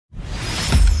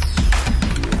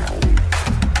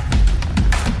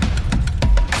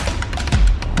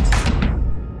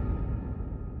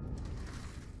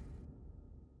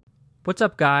What's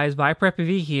up guys, Viper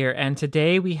FPV here, and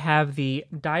today we have the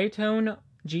Diatone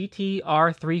GT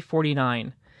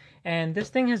R349. And this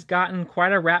thing has gotten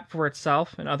quite a rap for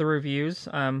itself in other reviews.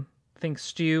 I think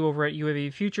Stu over at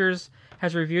UAV Futures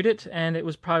has reviewed it, and it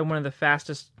was probably one of the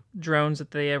fastest drones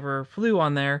that they ever flew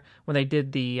on there when they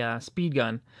did the speed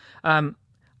gun.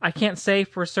 I can't say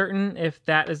for certain if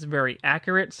that is very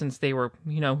accurate, since they were,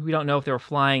 we don't know if they were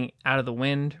flying out of the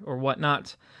wind or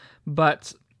whatnot,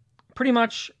 but pretty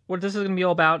much what this is going to be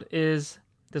all about is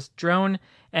this drone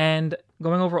and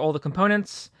going over all the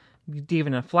components,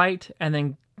 even in flight, and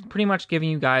then pretty much giving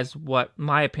you guys what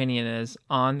my opinion is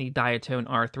on the Diatone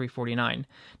R349.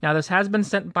 Now, this has been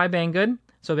sent by Banggood,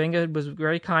 so Banggood was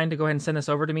very kind to go ahead and send this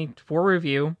over to me for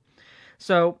review.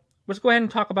 So let's go ahead and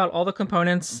talk about all the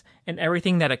components and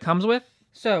everything that it comes with.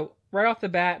 So right off the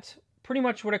bat, pretty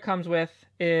much what it comes with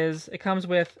is it comes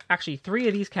with actually 3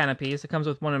 of these canopies. It comes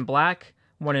with one in black,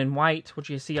 one in white, which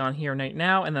you see on here right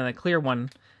now, and then a clear one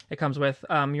it comes with.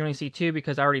 You only see 2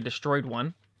 because I already destroyed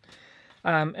one.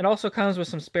 It also comes with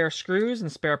some spare screws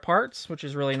and spare parts, which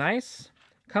is really nice.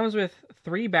 Comes with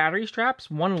 3 battery straps,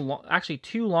 actually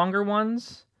 2 longer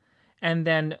ones, and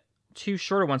then 2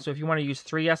 shorter ones. So if you want to use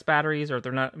 3S batteries, or if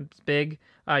they're not big,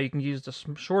 you can use the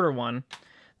shorter one.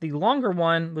 The longer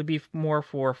one would be more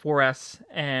for 4S,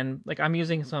 and like I'm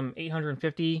using some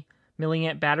 850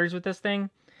 milliamp batteries with this thing,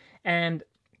 and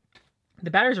the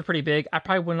batteries are pretty big. I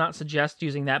probably would not suggest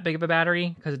using that big of a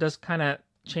battery because it does kind of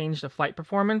change the flight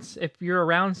performance. If you're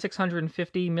around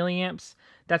 650 milliamps,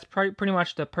 that's pretty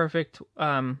much the perfect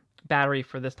battery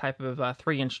for this type of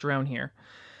 3-inch drone here.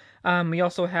 It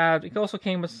also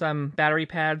came with some battery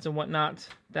pads and whatnot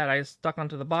that I stuck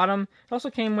onto the bottom. It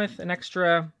also came with an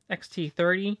extra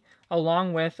XT30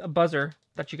 along with a buzzer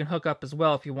that you can hook up as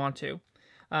well if you want to.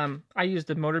 I used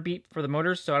the motor beep for the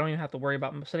motors, so I don't even have to worry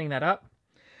about setting that up.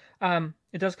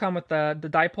 It does come with the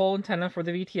dipole antenna for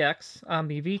the VTX.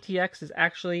 The VTX is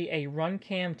actually a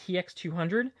Runcam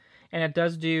TX200, and it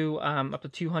does do up to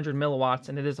 200 milliwatts,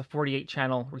 and it is a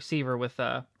 48-channel receiver with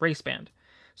a race band.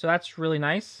 So that's really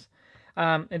nice.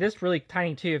 It is really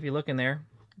tiny too if you look in there.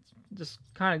 It's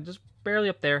just barely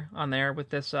up there on there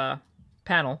with this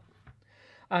panel.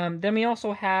 Then we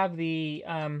also have the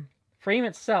frame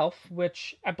itself,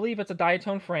 which I believe it's a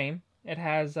Diatone frame. It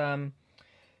has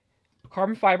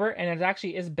carbon fiber, and it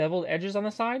actually is beveled edges on the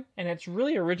side, and it's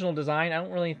really original design. I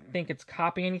don't really think it's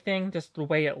copying anything, just the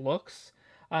way it looks.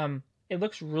 It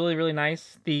looks really, really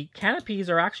nice. The canopies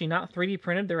are actually not 3D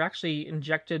printed. They're actually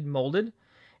injected molded,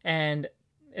 and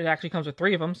it actually comes with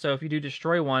 3 of them, so if you do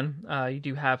destroy one, you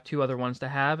do have 2 other ones to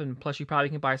have, and plus you probably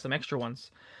can buy some extra ones.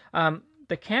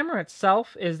 The camera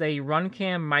itself is a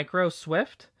Runcam Micro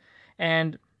Swift,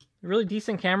 and really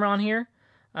decent camera on here.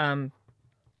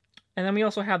 And then we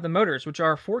also have the motors, which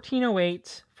are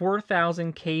 1408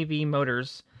 4000 kV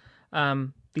motors.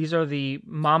 These are the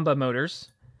Mamba motors,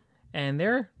 and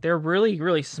they're really,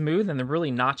 really smooth, and they're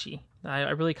really notchy. I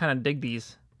really kind of dig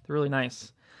these. They're really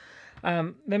nice.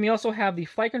 Then we also have the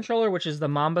flight controller, which is the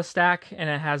Mamba stack, and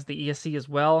it has the ESC as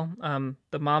well.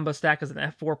 The Mamba stack is an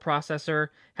F4 processor,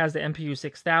 has the MPU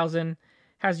 6000,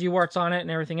 has UARTs on it and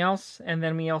everything else. And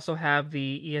then we also have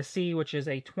the ESC, which is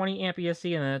a 20 amp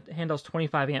ESC, and it handles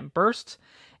 25 amp burst.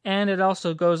 And it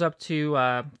also goes up to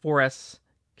 4S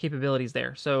capabilities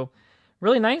there. So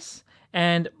really nice.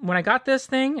 And when I got this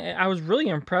thing, I was really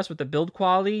impressed with the build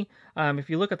quality. If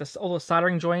you look at all the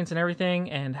soldering joints and everything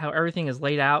and how everything is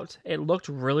laid out, it looked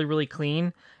really, really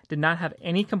clean. Did not have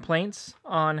any complaints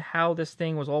on how this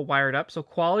thing was all wired up. So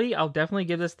quality, I'll definitely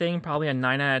give this thing probably a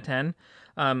 9 out of 10.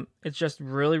 It's just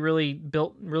really, really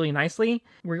built really nicely.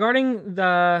 Regarding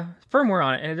the firmware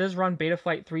on it, and it does run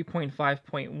Betaflight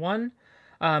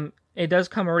 3.5.1. It does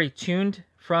come already tuned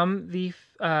from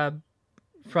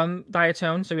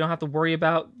Diatone, so you don't have to worry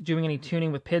about doing any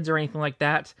tuning with PIDs or anything like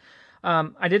that.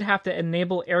 I did have to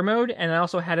enable air mode, and I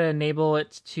also had to enable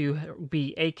it to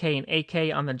be AK and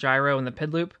AK on the gyro and the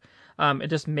PID loop. It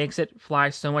just makes it fly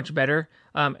so much better.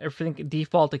 Everything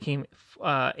default, it came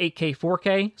 8K,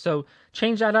 4K. So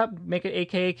change that up, make it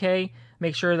 8K, AK.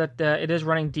 Make sure that it is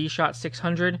running D-Shot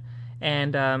 600,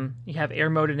 and you have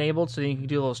air mode enabled, so you can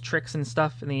do those tricks and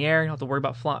stuff in the air. You don't have to worry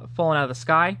about falling out of the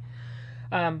sky.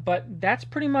 But that's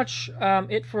pretty much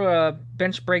it for a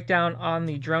bench breakdown on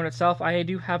the drone itself. I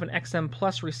do have an XM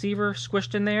Plus receiver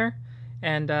squished in there,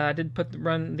 and I did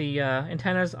run the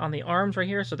antennas on the arms right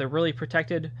here, so they're really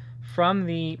protected from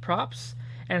the props.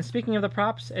 And speaking of the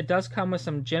props, it does come with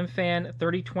some GemFan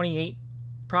 3028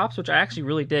 props, which I actually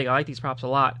really dig. I like these props a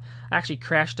lot. I actually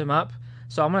crashed them up,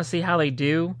 so I'm going to see how they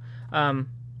do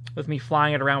with me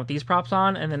flying it around with these props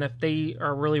on, and then if they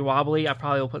are really wobbly, I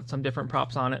probably will put some different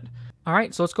props on it. All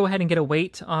right, so let's go ahead and get a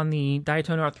weight on the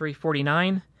Diatone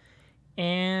R349,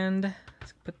 and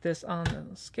let's put this on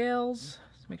the scales.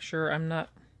 Let's make sure I'm not,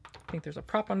 I think there's a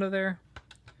prop under there,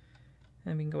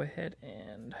 and we can go ahead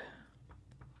and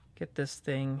get this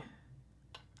thing.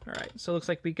 All right, so it looks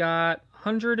like we got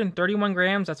 131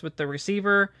 grams. That's with the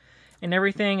receiver and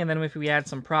everything, and then if we add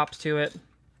some props to it,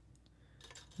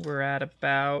 we're at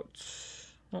about,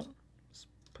 well, let's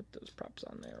put those props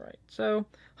on there, right? So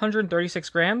 136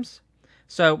 grams.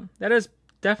 So that is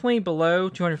definitely below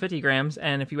 250 grams,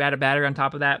 and if you add a battery on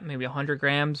top of that, maybe 100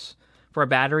 grams for a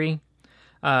battery,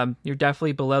 you're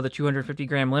definitely below the 250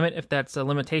 gram limit if that's a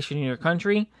limitation in your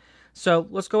country. So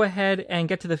let's go ahead and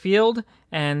get to the field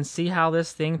and see how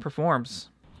this thing performs.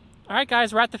 All right,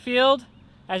 guys, we're at the field.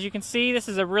 As you can see, this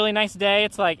is a really nice day.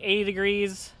 It's like 80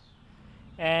 degrees,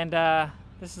 and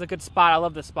this is a good spot. I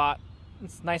love this spot.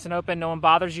 It's nice and open. No one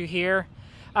bothers you here.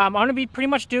 I'm going to be pretty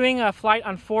much doing a flight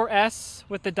on 4S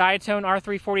with the Diatone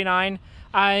R349.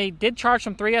 I did charge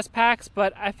some 3S packs,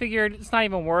 but I figured it's not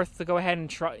even worth to go ahead and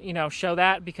try, show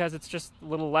that, because it's just a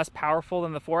little less powerful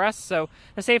than the 4S. So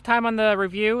to save time on the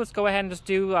review, let's go ahead and just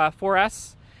do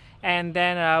 4S, and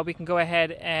then we can go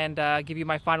ahead and give you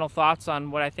my final thoughts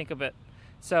on what I think of it.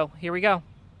 So here we go.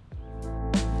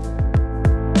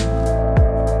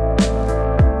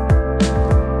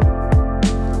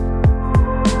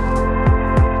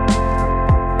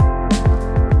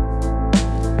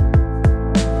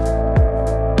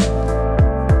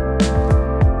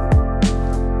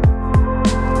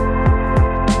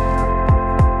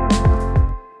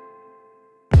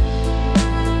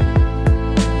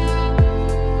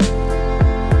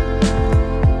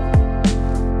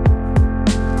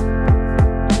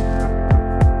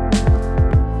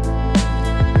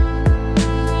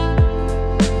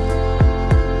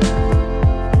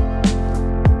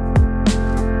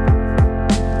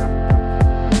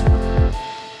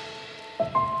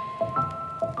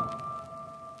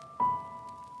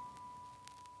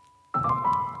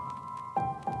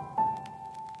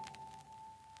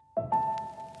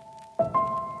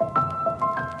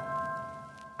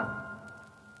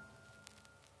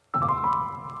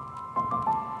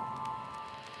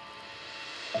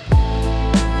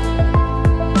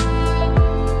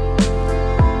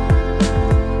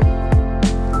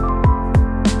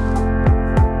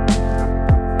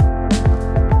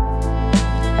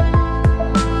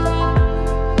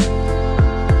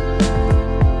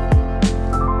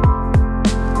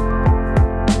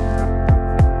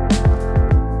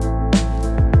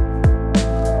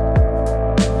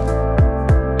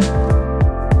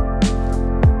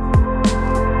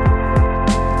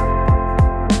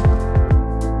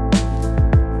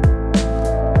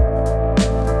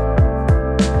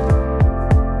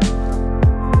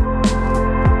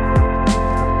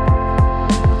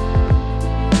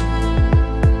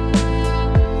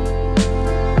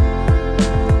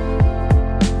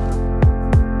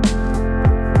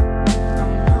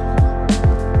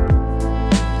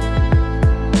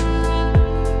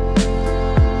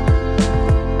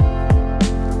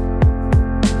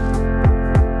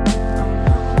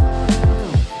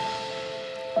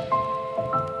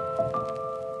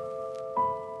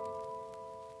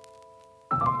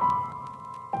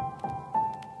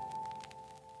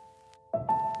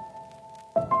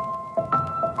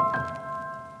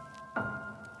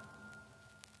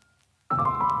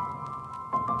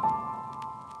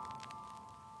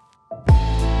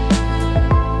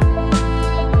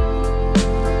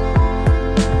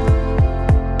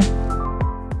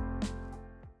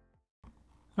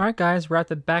 Alright guys, we're at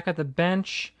the back at the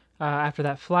bench after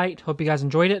that flight. Hope you guys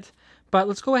enjoyed it. But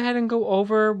let's go ahead and go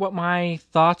over what my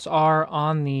thoughts are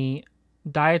on the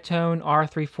Diatone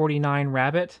R349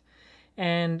 Rabbit.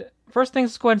 And first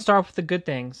things, let's go ahead and start off with the good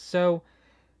things. So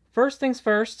first things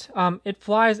first, it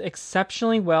flies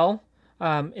exceptionally well.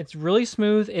 It's really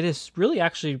smooth. It is really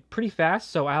actually pretty fast,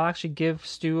 so I'll actually give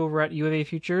Stu over at UAV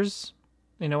Futures,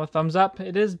 a thumbs up.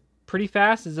 It is pretty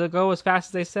fast. Does it go as fast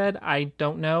as they said? I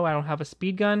don't know. I don't have a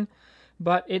speed gun,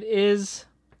 but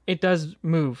it does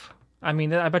move. I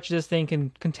mean, I bet you this thing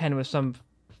can contend with some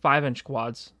 5-inch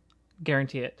quads.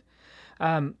 Guarantee it.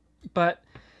 But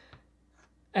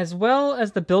as well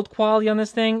as the build quality on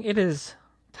this thing, it is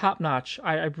top-notch.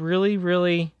 I really,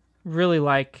 really, really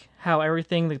like how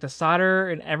everything, like the solder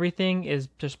and everything is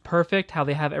just perfect, how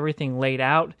they have everything laid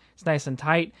out. It's nice and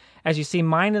tight. As you see,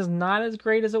 mine is not as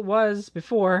great as it was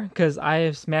before because I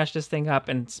have smashed this thing up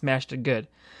and smashed it good.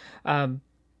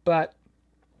 But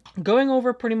going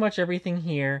over pretty much everything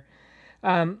here,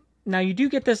 Now you do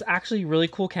get this actually really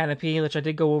cool canopy, which I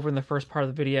did go over in the first part of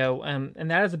the video, and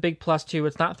that is a big plus too.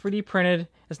 It's not 3D printed,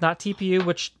 it's not TPU,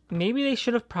 which maybe they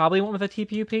should have probably went with a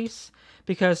TPU piece,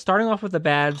 because starting off with the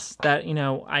bads that, you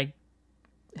know, I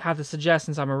have to suggest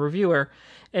since I'm a reviewer,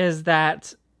 is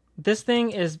that this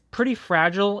thing is pretty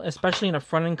fragile, especially in a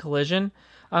front-end collision.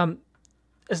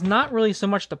 It's not really so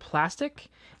much the plastic,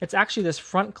 it's actually this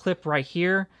front clip right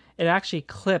here. It actually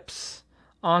clips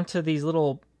onto these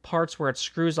little parts where it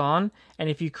screws on, and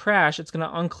if you crash, it's going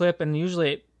to unclip, and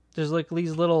usually there's like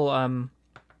these little I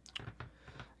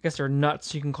guess they're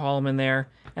nuts, you can call them, in there,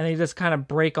 and they just kind of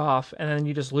break off, and then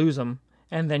you just lose them,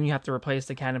 and then you have to replace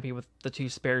the canopy with the 2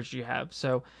 spares you have.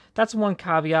 So that's one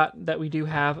caveat that we do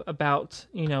have about,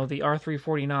 you know, the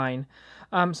R349.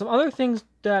 Some other things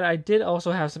that I did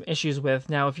also have some issues with.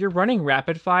 Now, if you're running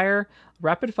rapid fire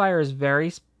is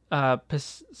very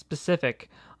specific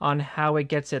on how it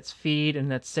gets its feed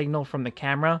and its signal from the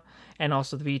camera, and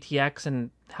also the VTX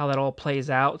and how that all plays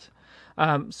out.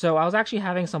 So I was actually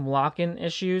having some lock-in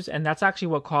issues, and that's actually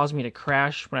what caused me to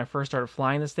crash when I first started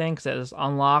flying this thing, because it was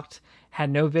unlocked, had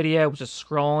no video, was just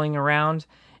scrolling around,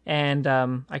 and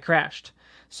I crashed.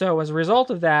 So as a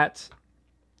result of that,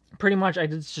 pretty much I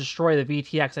did destroy the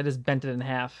VTX. I just bent it in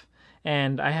half,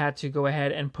 and I had to go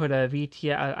ahead and put a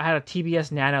VTX. I had a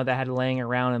TBS Nano that I had laying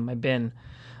around in my bin.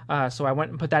 So I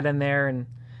went and put that in there, and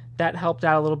that helped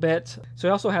out a little bit. So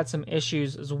I also had some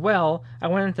issues as well. I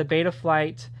went into beta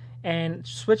flight and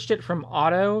switched it from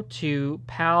auto to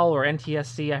PAL or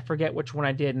NTSC. I forget which one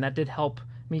I did, and that did help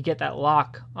me get that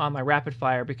lock on my rapid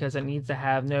fire, because it needs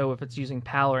to know if it's using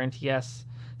PAL or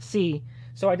NTSC.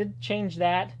 So I did change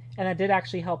that, and that did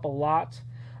actually help a lot.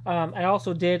 I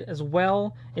also did as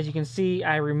well, as you can see,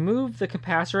 I removed the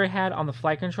capacitor I had on the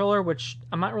flight controller, which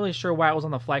I'm not really sure why it was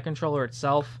on the flight controller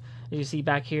itself. As you see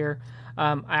back here,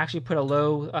 I actually put a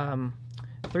low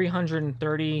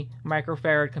 330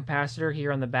 microfarad capacitor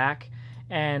here on the back,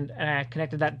 and I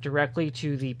connected that directly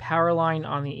to the power line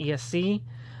on the ESC,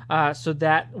 so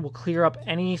that will clear up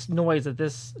any noise that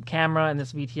this camera and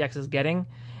this VTX is getting.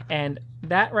 And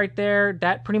that right there,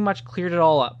 that pretty much cleared it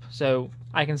all up. So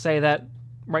I can say that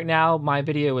right now my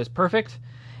video is perfect,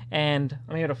 and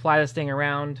I'm able to fly this thing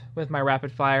around with my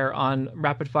rapid fire on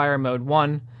rapid fire mode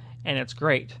 1, and it's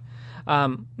great.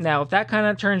 Now, if that kind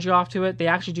of turns you off to it, they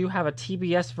actually do have a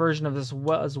TBS version of this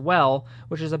as well,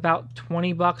 which is about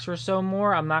 $20 or so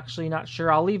more. I'm actually not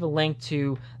sure. I'll leave a link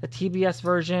to the TBS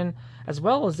version as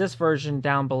well as this version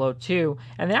down below too.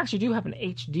 And they actually do have an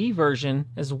HD version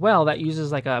as well that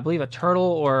uses, like, I believe a turtle,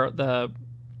 or the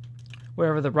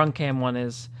whatever the Runcam one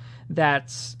is,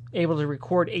 that's able to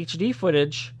record HD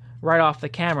footage right off the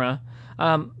camera.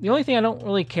 The only thing I don't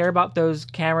really care about those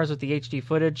cameras with the HD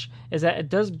footage is that it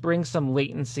does bring some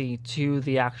latency to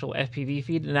the actual FPV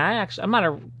feed, and I'm not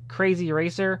a crazy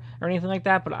racer or anything like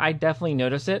that, but I definitely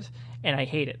notice it, and I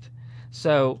hate it.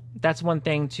 So that's one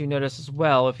thing to notice as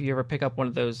well if you ever pick up one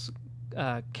of those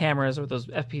cameras, or those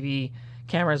FPV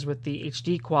cameras with the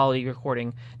HD quality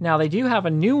recording. Now, they do have a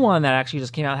new one that actually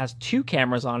just came out, has 2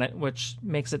 cameras on it, which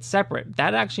makes it separate.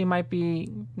 That actually might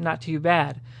be not too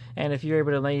bad. And if you're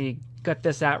able to maybe gut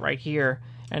this out right here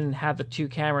and have the 2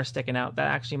 cameras sticking out, that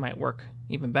actually might work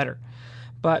even better.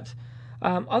 But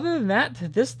other than that,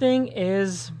 this thing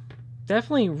is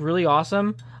definitely really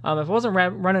awesome. If it wasn't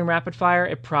running rapid fire,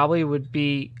 it probably would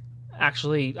be,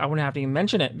 actually, I wouldn't have to even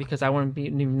mention it, because I wouldn't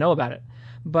even know about it.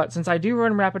 But since I do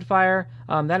run rapid fire,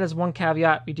 that is one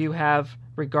caveat we do have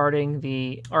regarding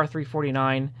the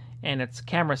R349 and its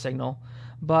camera signal.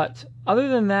 But other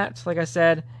than that, like I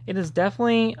said, it is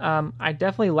definitely, I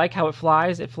definitely like how it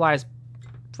flies. It flies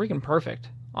freaking perfect,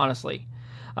 honestly.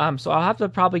 So I'll have to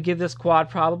probably give this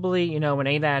quad probably, an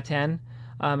 8 out of 10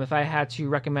 if I had to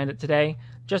recommend it today.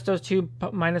 Just those 2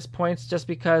 minus points, just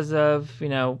because of,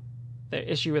 the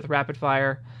issue with rapid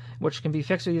fire, which can be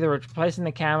fixed with either replacing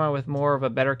the camera with more of a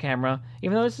better camera.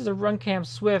 Even though this is a Runcam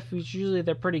Swift, which usually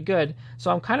they're pretty good. So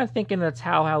I'm kind of thinking that's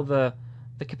how the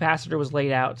capacitor was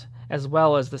laid out, as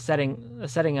well as the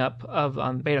setting up of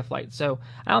Betaflight. So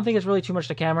I don't think it's really too much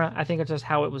the camera. I think it's just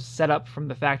how it was set up from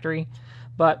the factory.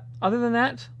 But other than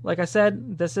that, like I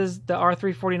said, this is the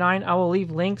R349. I will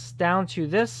leave links down to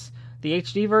this, the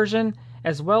HD version,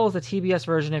 as well as the TBS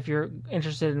version if you're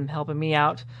interested in helping me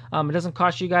out. It doesn't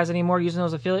cost you guys any more using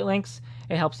those affiliate links.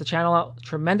 It helps the channel out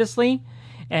tremendously.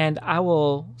 And I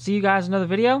will see you guys in another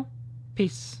video.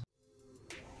 Peace.